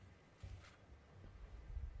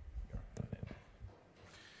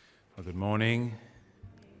Well, good morning.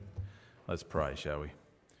 Let's pray, shall we?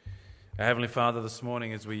 Our Heavenly Father, this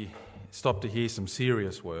morning as we stop to hear some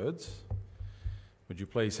serious words, would you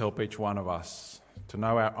please help each one of us to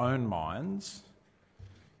know our own minds,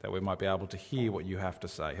 that we might be able to hear what you have to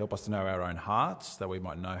say. Help us to know our own hearts, that we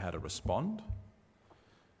might know how to respond.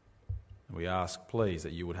 And we ask, please,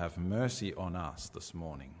 that you would have mercy on us this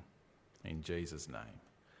morning. In Jesus' name.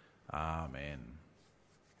 Amen.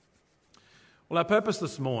 Well, our purpose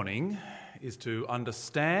this morning is to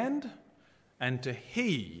understand and to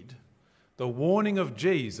heed the warning of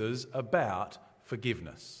Jesus about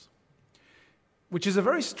forgiveness, which is a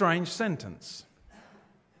very strange sentence.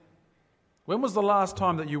 When was the last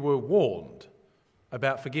time that you were warned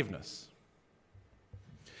about forgiveness?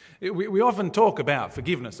 We often talk about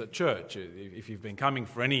forgiveness at church. If you've been coming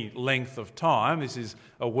for any length of time, this is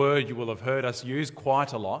a word you will have heard us use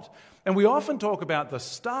quite a lot. And we often talk about the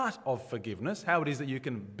start of forgiveness, how it is that you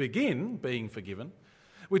can begin being forgiven.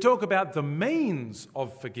 We talk about the means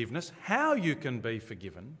of forgiveness, how you can be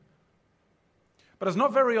forgiven. But it's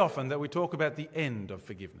not very often that we talk about the end of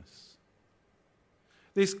forgiveness.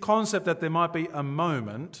 This concept that there might be a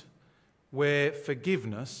moment where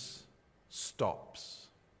forgiveness stops.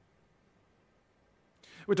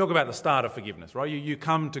 We talk about the start of forgiveness, right? You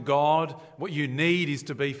come to God, what you need is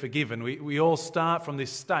to be forgiven. We all start from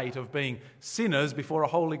this state of being sinners before a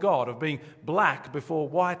holy God, of being black before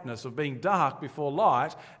whiteness, of being dark before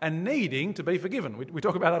light, and needing to be forgiven. We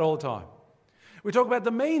talk about that all the time. We talk about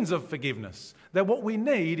the means of forgiveness, that what we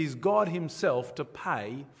need is God himself to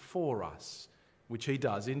pay for us, which he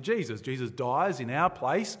does in Jesus. Jesus dies in our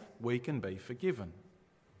place, we can be forgiven.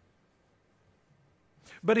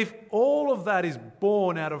 But if all of that is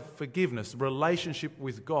born out of forgiveness, relationship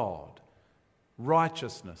with God,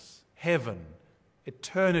 righteousness, heaven,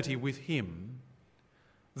 eternity with him,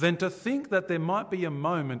 then to think that there might be a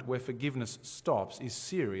moment where forgiveness stops is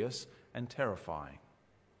serious and terrifying.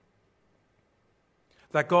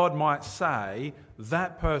 That God might say,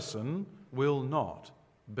 that person will not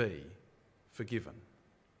be forgiven.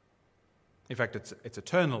 In fact, it's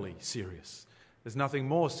eternally serious. There's nothing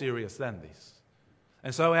more serious than this.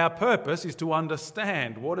 And so our purpose is to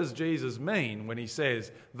understand what does Jesus mean when he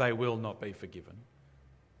says they will not be forgiven,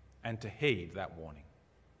 and to heed that warning.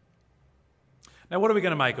 Now, what are we going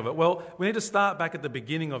to make of it? Well, we need to start back at the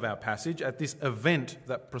beginning of our passage, at this event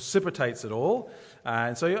that precipitates it all.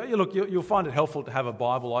 And so you'll find it helpful to have a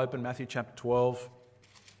Bible open, Matthew chapter 12.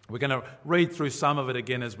 We're going to read through some of it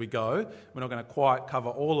again as we go. We're not going to quite cover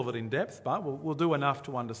all of it in depth, but we'll do enough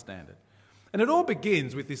to understand it. And it all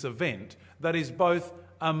begins with this event that is both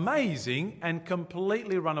amazing and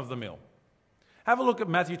completely run-of-the-mill. Have a look at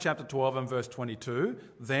Matthew chapter 12 and verse 22.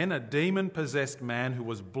 Then a demon-possessed man who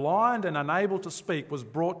was blind and unable to speak was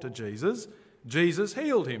brought to Jesus. Jesus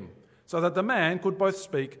healed him so that the man could both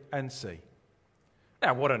speak and see.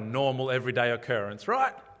 Now, what a normal everyday occurrence,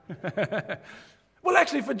 right? Well,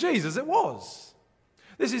 actually, for Jesus, it was.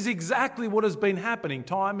 This is exactly what has been happening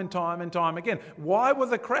time and time and time again. Why were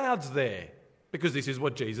the crowds there? Because this is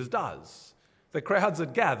what Jesus does. The crowds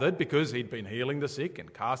had gathered because he'd been healing the sick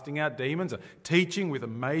and casting out demons and teaching with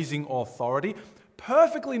amazing authority.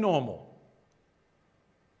 Perfectly normal.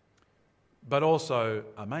 But also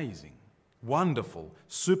amazing, wonderful,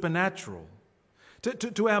 supernatural.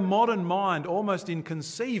 To our modern mind, almost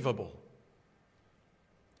inconceivable.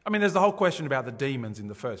 I mean, there's the whole question about the demons in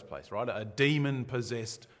the first place, right? A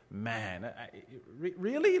demon-possessed man.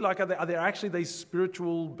 Really? Like, are there actually these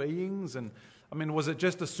spiritual beings? And I mean, was it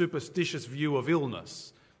just a superstitious view of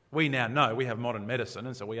illness? We now know, we have modern medicine,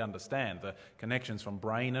 and so we understand the connections from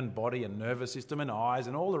brain and body and nervous system and eyes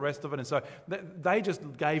and all the rest of it. And so they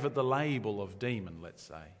just gave it the label of demon, let's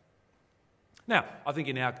say. Now, I think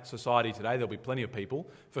in our society today, there'll be plenty of people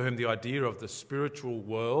for whom the idea of the spiritual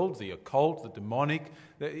world, the occult, the demonic,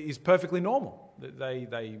 is perfectly normal.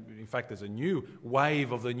 In fact, there's a new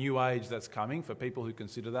wave of the new age that's coming for people who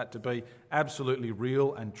consider that to be absolutely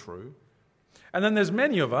real and true. And then there's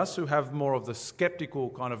many of us who have more of the skeptical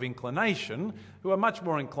kind of inclination, who are much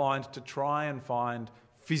more inclined to try and find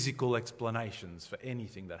physical explanations for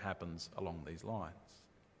anything that happens along these lines.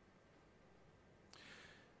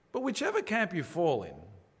 But whichever camp you fall in,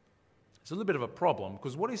 it's a little bit of a problem,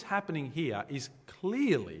 because what is happening here is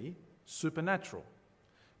clearly supernatural.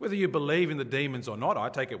 Whether you believe in the demons or not, I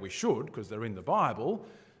take it we should, because they're in the Bible,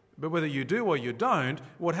 but whether you do or you don't,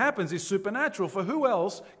 what happens is supernatural. For who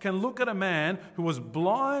else can look at a man who was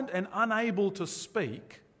blind and unable to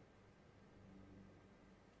speak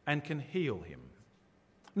and can heal him?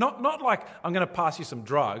 Not like, I'm going to pass you some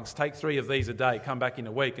drugs, take 3 of these a day, come back in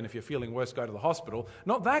a week, and if you're feeling worse, go to the hospital.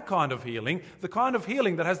 Not that kind of healing. The kind of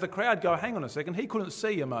healing that has the crowd go, hang on a second, he couldn't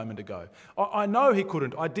see a moment ago. I know he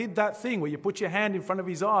couldn't. I did that thing where you put your hand in front of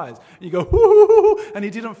his eyes, and you go, whoo, and he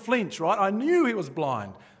didn't flinch, right? I knew he was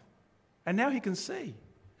blind. And now he can see.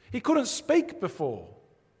 He couldn't speak before.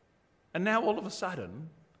 And now all of a sudden,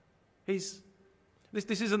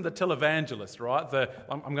 This isn't the televangelist, right?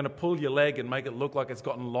 I'm going to pull your leg and make it look like it's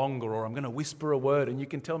gotten longer, or I'm going to whisper a word and you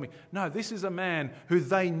can tell me. No, this is a man who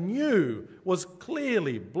they knew was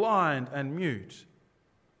clearly blind and mute.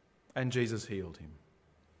 And Jesus healed him.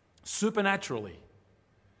 Supernaturally.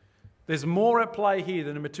 There's more at play here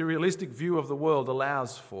than a materialistic view of the world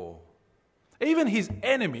allows for. Even his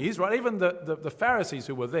enemies, right, even the Pharisees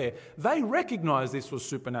who were there, they recognized this was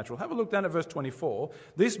supernatural. Have a look down at verse 24.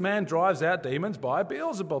 This man drives out demons by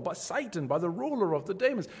Beelzebul, by Satan, by the ruler of the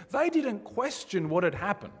demons. They didn't question what had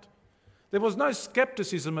happened. There was no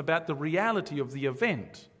skepticism about the reality of the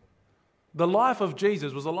event. The life of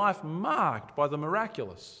Jesus was a life marked by the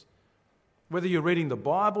miraculous. Whether you're reading the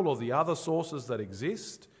Bible or the other sources that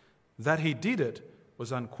exist, that he did it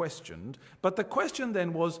was unquestioned. But the question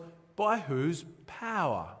then was, by whose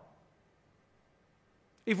power?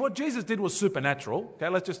 If what Jesus did was supernatural, okay,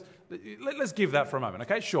 let's give that for a moment,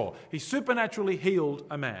 okay? Sure, he supernaturally healed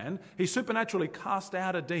a man. He supernaturally cast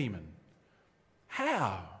out a demon.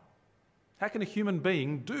 How? How can a human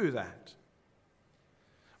being do that?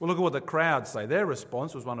 Well, look at what the crowd say. Their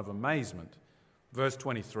response was one of amazement. Verse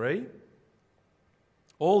 23,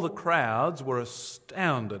 all the crowds were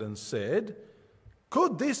astounded and said,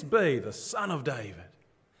 "Could this be the Son of David?"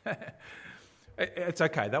 It's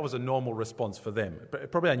okay, that was a normal response for them,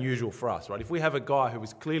 but probably unusual for us, right? If we have a guy who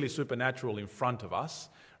is clearly supernatural in front of us,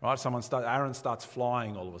 right? Aaron starts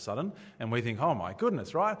flying all of a sudden, and we think, oh my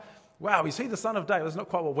goodness, right? Wow, is he the Son of David? That's not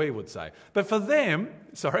quite what we would say. But for them,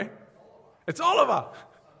 it's Oliver,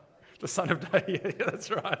 the son of David. Yeah, that's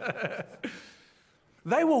right.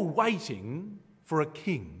 They were waiting for a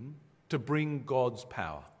king to bring God's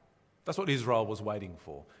power. That's what Israel was waiting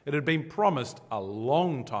for. It had been promised a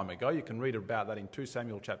long time ago. You can read about that in 2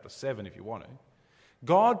 Samuel chapter 7 if you want to.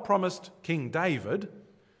 God promised King David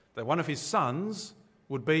that one of his sons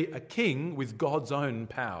would be a king with God's own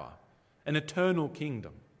power, an eternal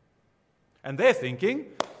kingdom. And they're thinking,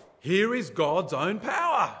 here is God's own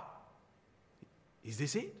power. Is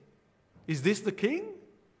this it? Is this the king?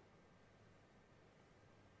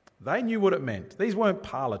 They knew what it meant. These weren't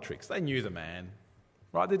parlor tricks. They knew the man.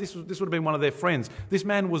 Right? This would have been one of their friends. This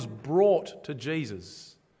man was brought to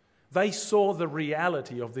Jesus. They saw the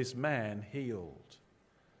reality of this man healed.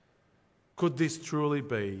 Could this truly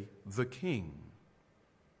be the king?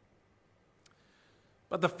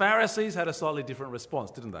 But the Pharisees had a slightly different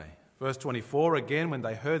response, didn't they? Verse 24, again, when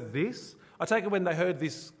they heard this, I take it when they heard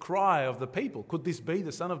this cry of the people, could this be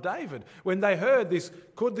the Son of David? When they heard this,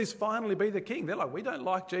 could this finally be the king? They're like, we don't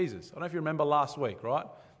like Jesus. I don't know if you remember last week, right?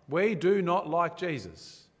 We do not like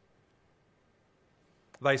Jesus.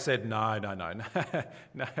 They said, no,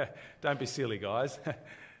 don't be silly, guys.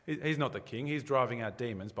 He's not the king. He's driving out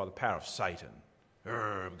demons by the power of Satan.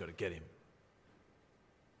 We've got to get him.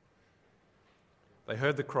 They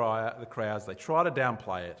heard the crowds. They try to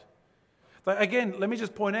downplay it. Again, let me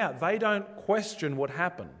just point out, they don't question what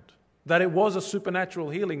happened, that it was a supernatural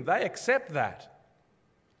healing. They accept that.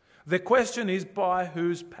 The question is, by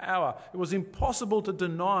whose power? It was impossible to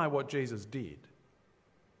deny what Jesus did.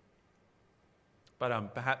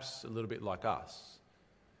 But perhaps a little bit like us,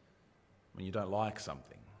 when you don't like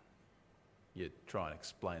something, you try and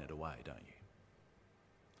explain it away, don't you?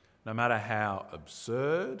 No matter how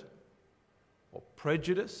absurd or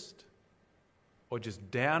prejudiced or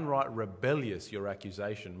just downright rebellious your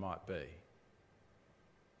accusation might be.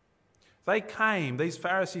 These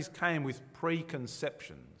Pharisees came with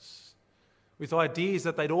preconceptions, with ideas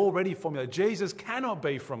that they'd already formulated. Jesus cannot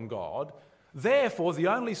be from God, therefore the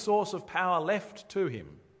only source of power left to him,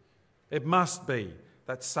 it must be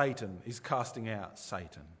that Satan is casting out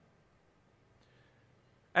Satan.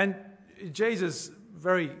 And Jesus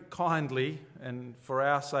very kindly and for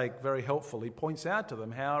our sake very helpfully points out to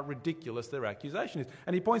them how ridiculous their accusation is.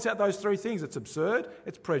 And he points out those three things. It's absurd,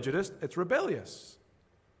 it's prejudiced, it's rebellious.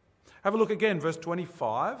 Have a look again, verse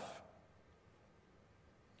 25.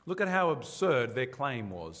 Look at how absurd their claim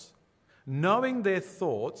was. Knowing their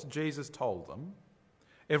thoughts, Jesus told them,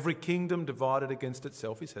 every kingdom divided against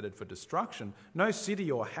itself is headed for destruction. No city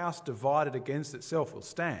or house divided against itself will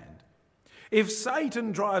stand. If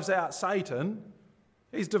Satan drives out Satan,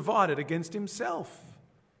 he's divided against himself.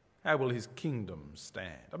 How will his kingdom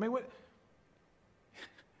stand? I mean,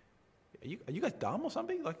 are you guys dumb or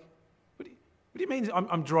something? Like, what do you mean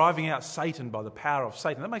I'm driving out Satan by the power of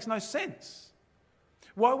Satan? That makes no sense.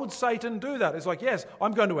 Why would Satan do that? It's like, yes,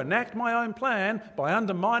 I'm going to enact my own plan by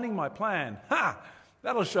undermining my plan. Ha!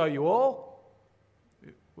 That'll show you all.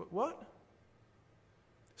 What?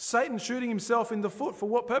 Satan shooting himself in the foot for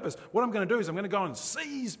what purpose? What I'm going to do is I'm going to go and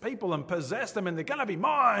seize people and possess them and they're going to be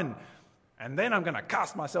mine. And then I'm going to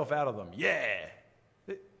cast myself out of them. Yeah.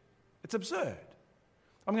 It's absurd.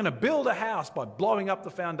 I'm going to build a house by blowing up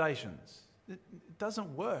the foundations. It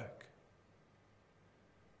doesn't work.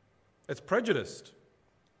 It's prejudiced.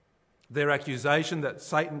 Their accusation that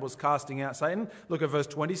Satan was casting out Satan. Look at verse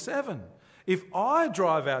 27. If I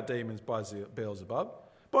drive out demons by Beelzebub,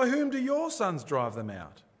 by whom do your sons drive them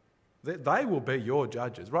out? They will be your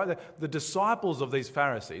judges, right? The disciples of these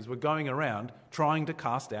Pharisees were going around trying to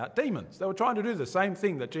cast out demons. They were trying to do the same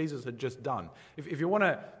thing that Jesus had just done. If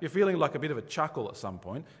you're feeling like a bit of a chuckle at some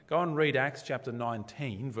point, go and read Acts chapter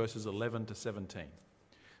 19, verses 11 to 17.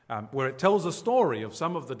 Where it tells a story of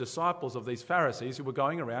some of the disciples of these Pharisees who were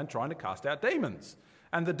going around trying to cast out demons.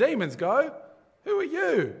 And the demons go, "Who are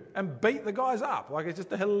you?" and beat the guys up. Like, it's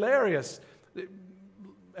just a hilarious,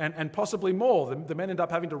 and possibly more. The men end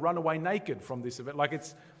up having to run away naked from this event.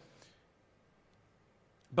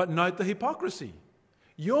 But note the hypocrisy.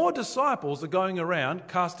 Your disciples are going around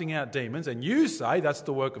casting out demons, and you say that's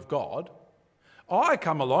the work of God. I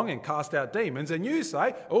come along and cast out demons, and you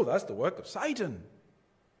say, oh, that's the work of Satan.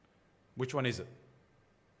 Which one is it?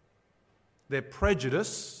 Their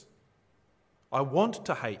prejudice. I want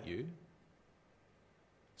to hate you,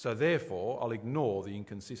 so therefore I'll ignore the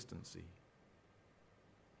inconsistency.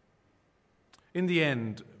 In the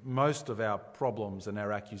end, most of our problems and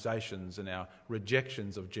our accusations and our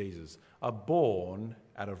rejections of Jesus are born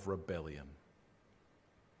out of rebellion.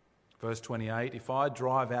 Verse 28, if I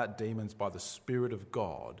drive out demons by the Spirit of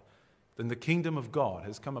God, then the kingdom of God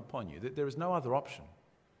has come upon you. There is no other option.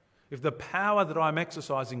 If the power that I'm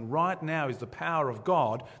exercising right now is the power of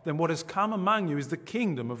God, then what has come among you is the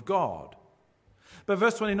kingdom of God. But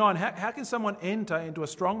verse 29, how can someone enter into a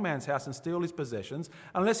strong man's house and steal his possessions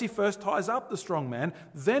unless he first ties up the strong man?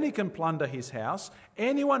 Then he can plunder his house.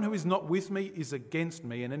 Anyone who is not with me is against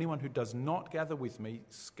me, and anyone who does not gather with me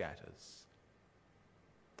scatters.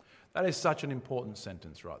 That is such an important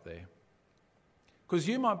sentence right there. Because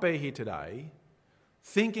you might be here today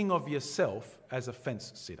thinking of yourself as a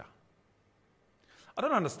fence sitter. I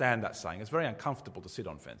don't understand that saying. It's very uncomfortable to sit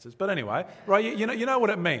on fences. But anyway, right? You know what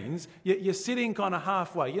it means. You're sitting kind of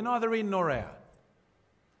halfway. You're neither in nor out.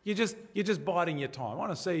 You're just biding your time. I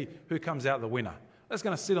want to see who comes out the winner. That's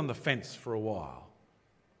going to sit on the fence for a while.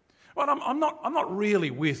 Right? I'm not really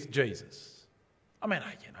with Jesus. I mean,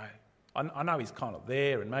 I know he's kind of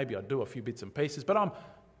there, and maybe I do a few bits and pieces, but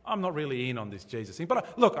I'm not really in on this Jesus thing.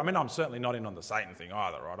 But look, I'm certainly not in on the Satan thing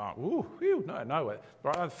either. Right? No.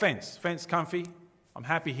 Right? Fence comfy. I'm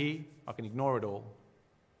happy here. I can ignore it all.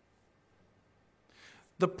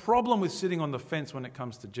 The problem with sitting on the fence when it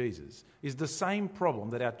comes to Jesus is the same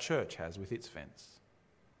problem that our church has with its fence.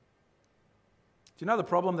 Do you know the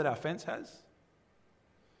problem that our fence has?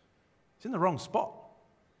 It's in the wrong spot.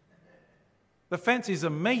 The fence is a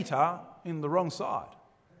metre in the wrong side.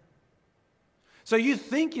 So you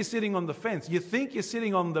think you're sitting on the fence, you think you're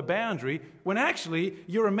sitting on the boundary, when actually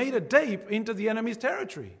you're a metre deep into the enemy's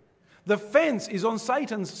territory. The fence is on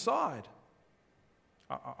Satan's side.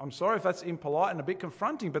 I'm sorry if that's impolite and a bit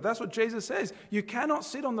confronting, but that's what Jesus says. You cannot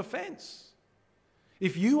sit on the fence.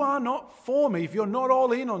 If you are not for me, if you're not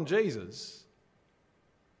all in on Jesus,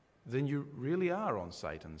 then you really are on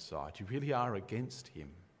Satan's side. You really are against him.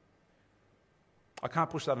 I can't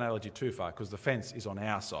push that analogy too far because the fence is on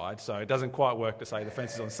our side, so it doesn't quite work to say the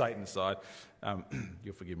fence is on Satan's side.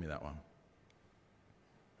 You'll forgive me that one.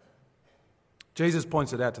 Jesus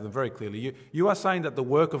points it out to them very clearly. You are saying that the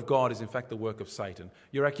work of God is in fact the work of Satan.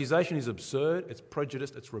 Your accusation is absurd, it's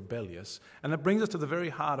prejudiced, it's rebellious. And that brings us to the very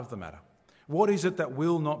heart of the matter. What is it that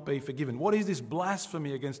will not be forgiven? What is this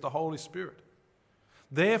blasphemy against the Holy Spirit?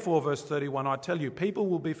 Therefore, verse 31, I tell you, people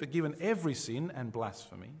will be forgiven every sin and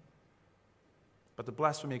blasphemy, but the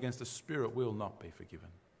blasphemy against the Spirit will not be forgiven.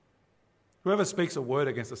 Whoever speaks a word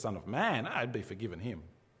against the Son of Man, it'd be forgiven him.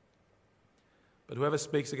 But whoever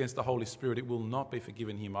speaks against the Holy Spirit, it will not be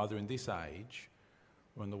forgiven him either in this age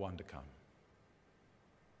or in the one to come.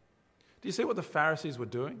 Do you see what the Pharisees were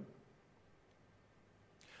doing?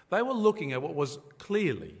 They were looking at what was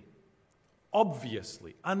clearly,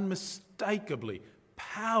 obviously, unmistakably,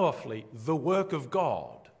 powerfully the work of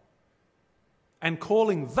God and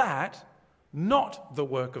calling that not the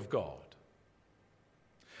work of God.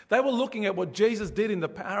 They were looking at what Jesus did in the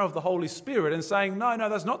power of the Holy Spirit and saying, no,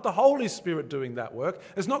 that's not the Holy Spirit doing that work.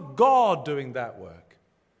 It's not God doing that work.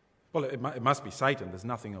 Well, it must be Satan. There's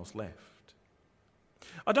nothing else left.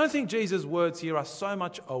 I don't think Jesus' words here are so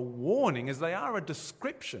much a warning as they are a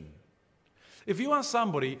description. If you are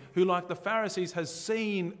somebody who, like the Pharisees, has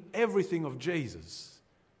seen everything of Jesus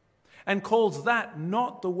and calls that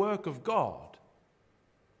not the work of God,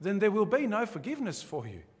 then there will be no forgiveness for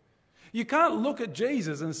you. You can't look at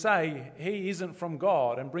Jesus and say he isn't from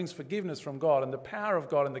God and brings forgiveness from God and the power of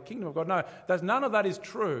God and the kingdom of God. No, none of that is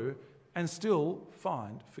true and still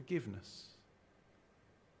find forgiveness.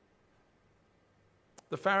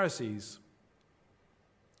 The Pharisees,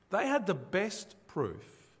 they had the best proof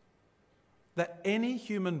that any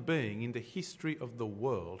human being in the history of the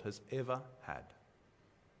world has ever had.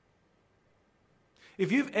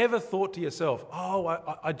 If you've ever thought to yourself,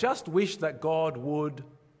 I just wish that God would,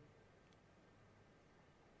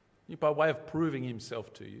 by way of proving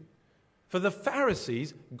himself to you, for the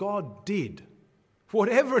Pharisees, God did.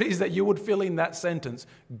 Whatever it is that you would fill in that sentence,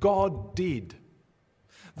 God did.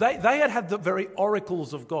 They had the very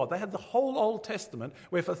oracles of God. They had the whole Old Testament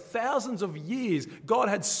where for thousands of years God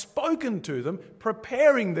had spoken to them,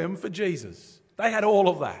 preparing them for Jesus. They had all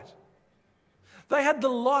of that. They had the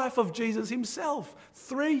life of Jesus himself.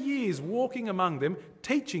 3 years walking among them,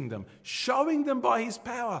 teaching them, showing them by his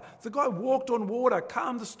power. The guy walked on water,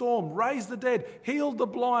 calmed the storm, raised the dead, healed the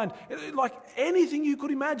blind. Like anything you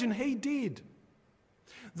could imagine, he did.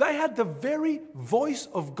 They had the very voice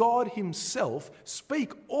of God himself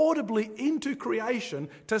speak audibly into creation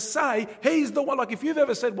to say he's the one. Like if you've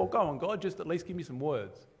ever said, well, go on, God, just at least give me some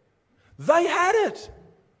words. They had it.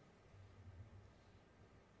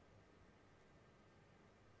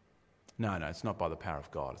 No, it's not by the power of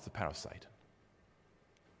God. It's the power of Satan.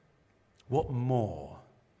 What more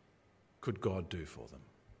could God do for them?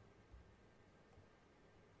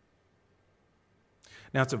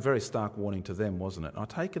 Now, it's a very stark warning to them, wasn't it? I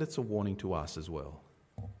take it it's a warning to us as well.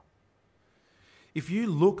 If you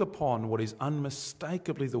look upon what is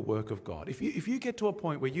unmistakably the work of God, if you get to a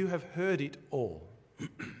point where you have heard it all,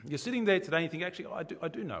 you're sitting there today and you think, actually, I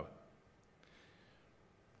do know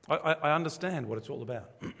it. I understand what it's all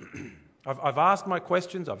about. I've asked my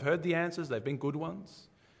questions, I've heard the answers, they've been good ones.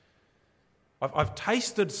 I've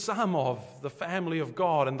tasted some of the family of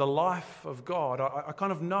God and the life of God. I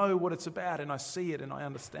kind of know what it's about and I see it and I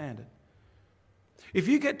understand it. If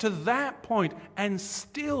you get to that point and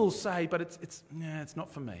still say, but it's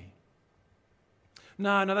not for me.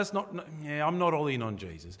 No, that's not, I'm not all in on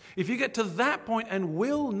Jesus. If you get to that point and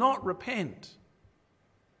will not repent,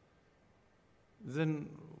 then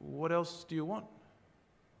what else do you want?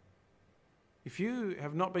 If you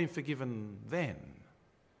have not been forgiven then,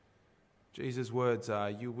 Jesus' words are,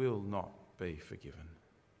 you will not be forgiven.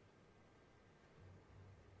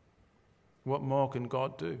 What more can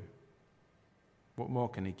God do? What more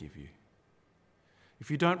can he give you?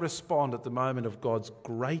 If you don't respond at the moment of God's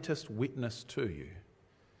greatest witness to you,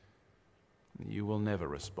 you will never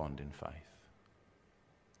respond in faith.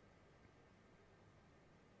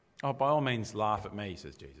 Oh, by all means, laugh at me,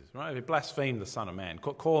 says Jesus. Right? Blaspheme the Son of Man.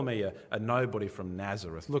 Call me a nobody from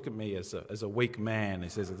Nazareth. Look at me as a weak man, he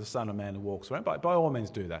says, the Son of Man who walks around. By all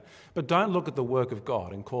means, do that. But don't look at the work of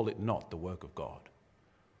God and call it not the work of God.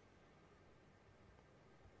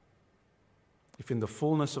 If in the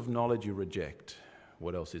fullness of knowledge you reject,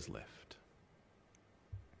 what else is left?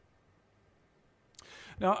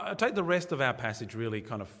 Now, I take the rest of our passage really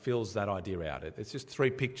kind of fills that idea out. It's just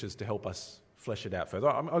 3 pictures to help us flesh it out further.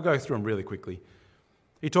 I'll go through them really quickly.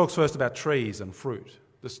 He talks first about trees and fruit.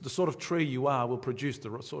 The sort of tree you are will produce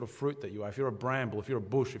the sort of fruit that you are. If you're a bramble, if you're a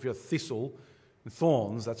bush, if you're a thistle and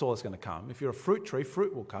thorns, that's all that's going to come. If you're a fruit tree,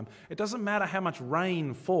 fruit will come. It doesn't matter how much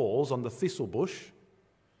rain falls on the thistle bush.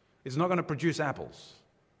 It's not going to produce apples.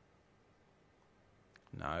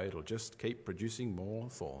 No, it'll just keep producing more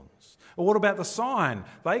thorns. Or what about the sign?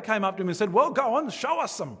 They came up to him and said, well, go on, show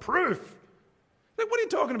us some proof. What are you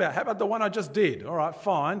talking about? How about the one I just did? All right,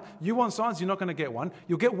 fine. You want signs? You're not going to get one.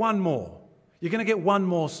 You'll get one more. You're going to get one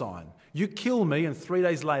more sign. You kill me and 3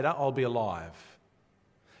 days later I'll be alive.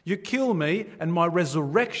 You kill me and my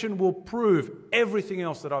resurrection will prove everything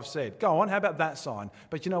else that I've said. Go on, how about that sign?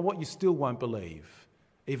 But you know what? You still won't believe,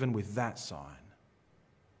 even with that sign.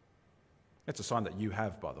 That's a sign that you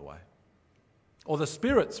have, by the way. Or the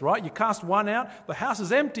spirits, right? You cast one out, the house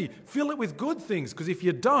is empty. Fill it with good things, because if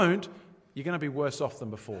you don't, you're going to be worse off than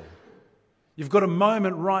before. You've got a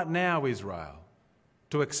moment right now, Israel,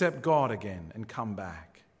 to accept God again and come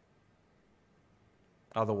back.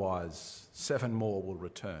 Otherwise, 7 more will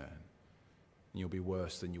return and you'll be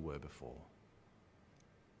worse than you were before.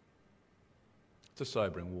 It's a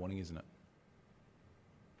sobering warning, isn't it?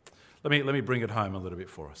 Let me bring it home a little bit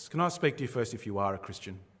for us. Can I speak to you first if you are a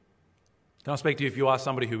Christian? Can I speak to you if you are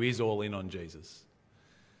somebody who is all in on Jesus?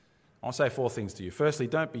 I'll say 4 things to you. Firstly,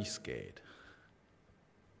 don't be scared.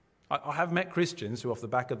 I have met Christians who, off the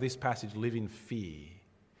back of this passage, live in fear.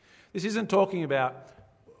 This isn't talking about,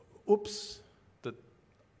 the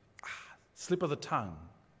slip of the tongue.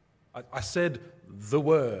 I said the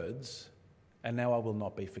words, and now I will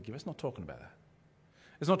not be forgiven. It's not talking about that.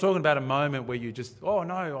 It's not talking about a moment where you just,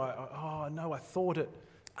 I thought it.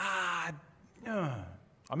 I'm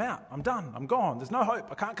out, I'm done, I'm gone. There's no hope,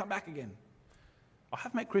 I can't come back again. I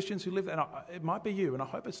have met Christians who live there, and it might be you, and I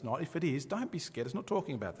hope it's not. If it is, don't be scared. It's not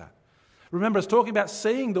talking about that. Remember, it's talking about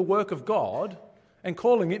seeing the work of God and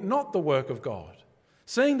calling it not the work of God.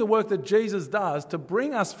 Seeing the work that Jesus does to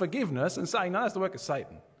bring us forgiveness and saying, no, that's the work of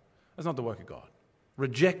Satan. That's not the work of God.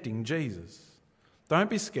 Rejecting Jesus. Don't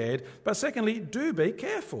be scared. But secondly, do be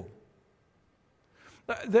careful.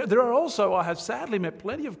 There are also, I have sadly met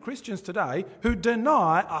plenty of Christians today who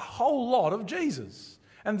deny a whole lot of Jesus.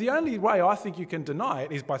 And the only way I think you can deny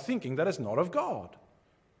it is by thinking that it's not of God.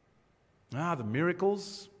 The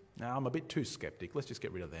miracles, I'm a bit too skeptic. Let's just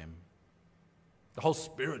get rid of them. The whole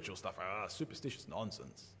spiritual stuff, superstitious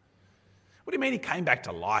nonsense. What do you mean he came back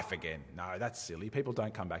to life again? No, that's silly. People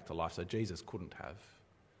don't come back to life, so Jesus couldn't have.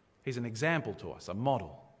 He's an example to us, a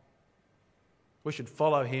model. We should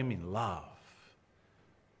follow him in love.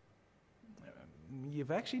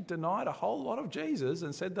 You've actually denied a whole lot of Jesus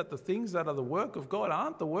and said that the things that are the work of God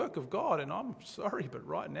aren't the work of God. And I'm sorry, but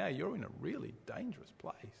right now you're in a really dangerous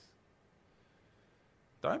place.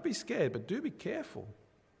 Don't be scared, but do be careful.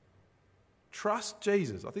 Trust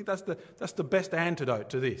Jesus. I think that's the best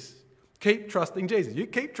antidote to this. Keep trusting Jesus. You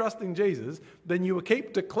keep trusting Jesus, then you will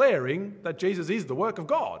keep declaring that Jesus is the work of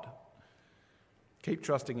God. Keep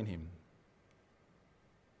trusting in him.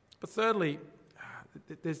 But thirdly,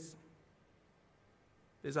 there's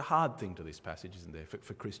a hard thing to this passage, isn't there,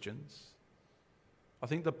 for Christians? I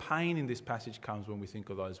think the pain in this passage comes when we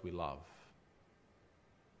think of those we love.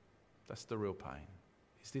 That's the real pain.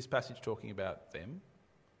 Is this passage talking about them?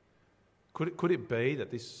 Could it be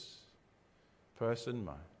that this person,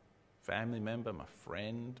 my family member, my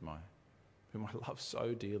friend, whom I love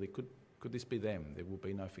so dearly, could this be them? There will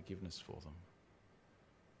be no forgiveness for them.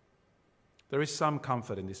 There is some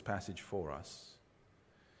comfort in this passage for us.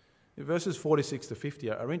 Verses 46 to 50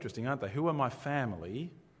 are interesting, aren't they? Who are my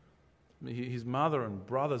family? His mother and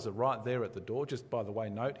brothers are right there at the door. Just by the way,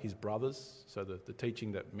 note his brothers. So the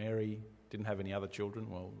teaching that Mary didn't have any other children,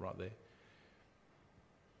 well, right there.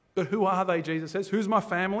 But who are they, Jesus says? Who's my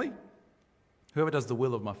family? Whoever does the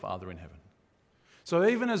will of my Father in heaven. So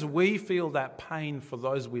even as we feel that pain for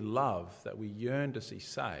those we love, that we yearn to see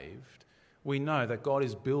saved, we know that God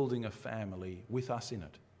is building a family with us in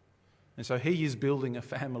it. And so he is building a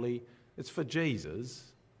family. It's for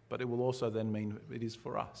Jesus, but it will also then mean it is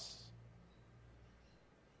for us.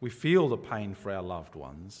 We feel the pain for our loved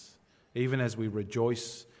ones, even as we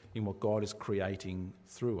rejoice in what God is creating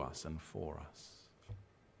through us and for us.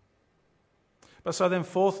 But so then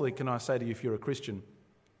fourthly, can I say to you, if you're a Christian,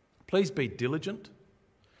 please be diligent.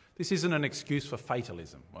 This isn't an excuse for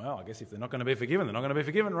fatalism. Well, I guess if they're not going to be forgiven, they're not going to be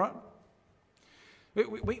forgiven, right?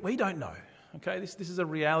 We don't know. Okay, this is a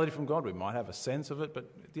reality from God. We might have a sense of it,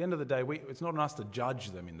 but at the end of the day, it's not on us to judge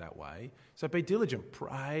them in that way. So be diligent.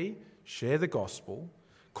 Pray, share the gospel,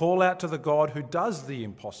 call out to the God who does the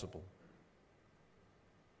impossible.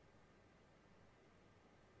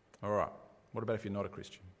 All right, what about if you're not a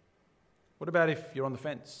Christian? What about if you're on the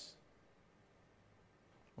fence?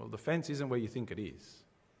 Well, the fence isn't where you think it is.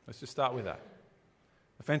 Let's just start with that.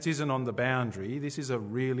 The fence isn't on the boundary. This is a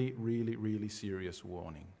really, really, really serious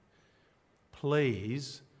warning.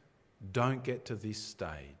 Please don't get to this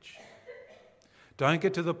stage. Don't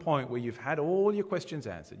get to the point where you've had all your questions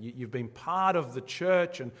answered. You've been part of the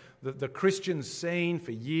church and the Christian scene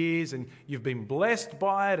for years, and you've been blessed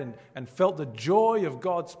by it and felt the joy of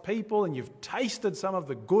God's people, and you've tasted some of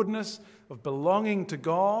the goodness of belonging to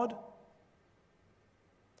God,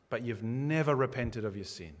 but you've never repented of your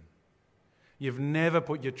sin. You've never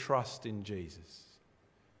put your trust in Jesus.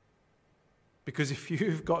 Because if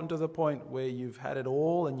you've gotten to the point where you've had it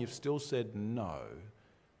all and you've still said no,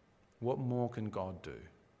 what more can God do?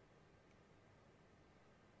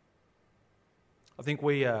 I think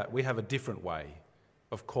we have a different way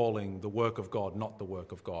of calling the work of God not the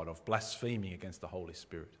work of God, of blaspheming against the Holy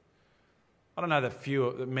Spirit. I don't know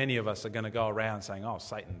that many of us are going to go around saying, oh,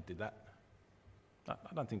 Satan did that.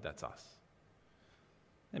 I don't think that's us.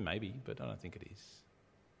 It may be, but I don't think it is.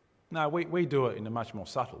 No, we do it in a much more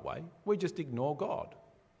subtle way. We just ignore God.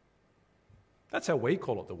 That's how we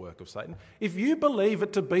call it the work of Satan. If you believe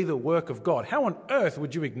it to be the work of God, how on earth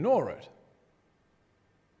would you ignore it?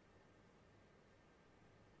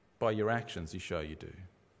 By your actions, you show you do.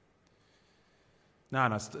 No,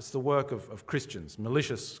 it's the work of Christians,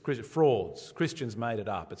 malicious frauds. Christians made it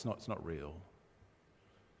up. It's not real.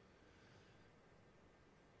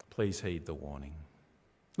 Please heed the warning.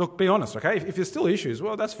 Look, be honest, okay? If there's still issues,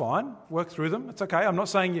 well, that's fine. Work through them. It's okay. I'm not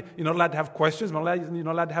saying you're not allowed to have questions. You're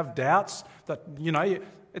not allowed to have doubts.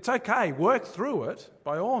 It's okay. Work through it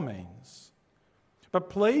by all means. But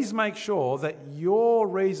please make sure that your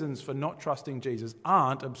reasons for not trusting Jesus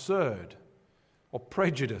aren't absurd or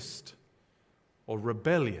prejudiced or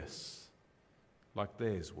rebellious like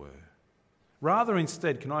theirs were. Rather,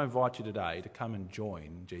 instead, can I invite you today to come and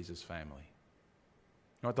join Jesus' family?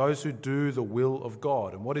 Right, those who do the will of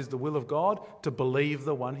God. And what is the will of God? To believe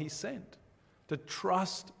the one he sent. To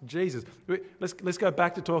trust Jesus. Let's go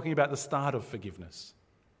back to talking about the start of forgiveness.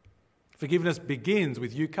 Forgiveness begins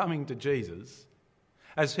with you coming to Jesus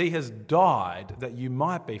as he has died that you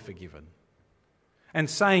might be forgiven. And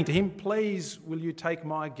saying to him, please, will you take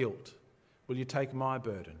my guilt? Will you take my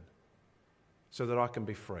burden? So that I can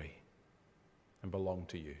be free and belong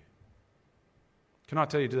to you. Can I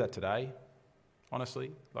tell you to do that today?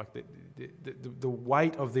 Honestly, like the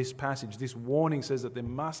weight of this passage, this warning says that there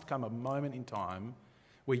must come a moment in time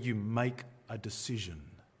where you make a decision,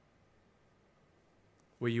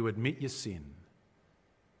 where you admit your sin,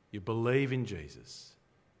 you believe in Jesus,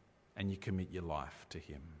 and you commit your life to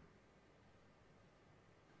him.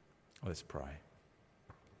 Let's pray.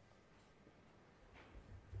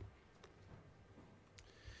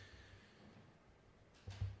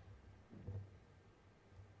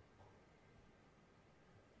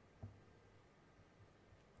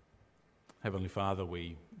 Heavenly Father,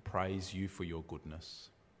 we praise you for your goodness,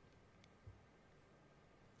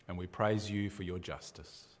 and we praise you for your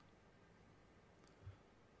justice.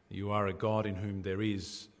 You are a God in whom there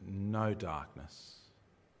is no darkness.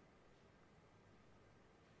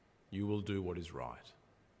 You will do what is right.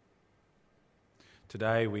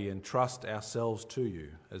 Today we entrust ourselves to you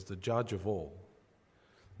as the judge of all,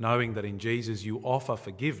 knowing that in Jesus you offer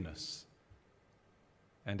forgiveness,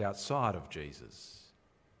 and outside of Jesus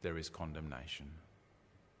there is condemnation.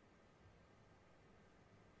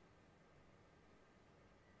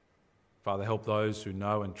 Father, help those who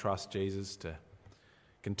know and trust Jesus to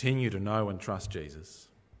continue to know and trust Jesus.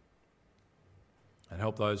 And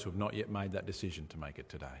help those who have not yet made that decision to make it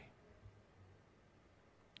today.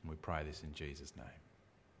 And we pray this in Jesus' name.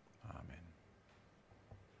 Amen.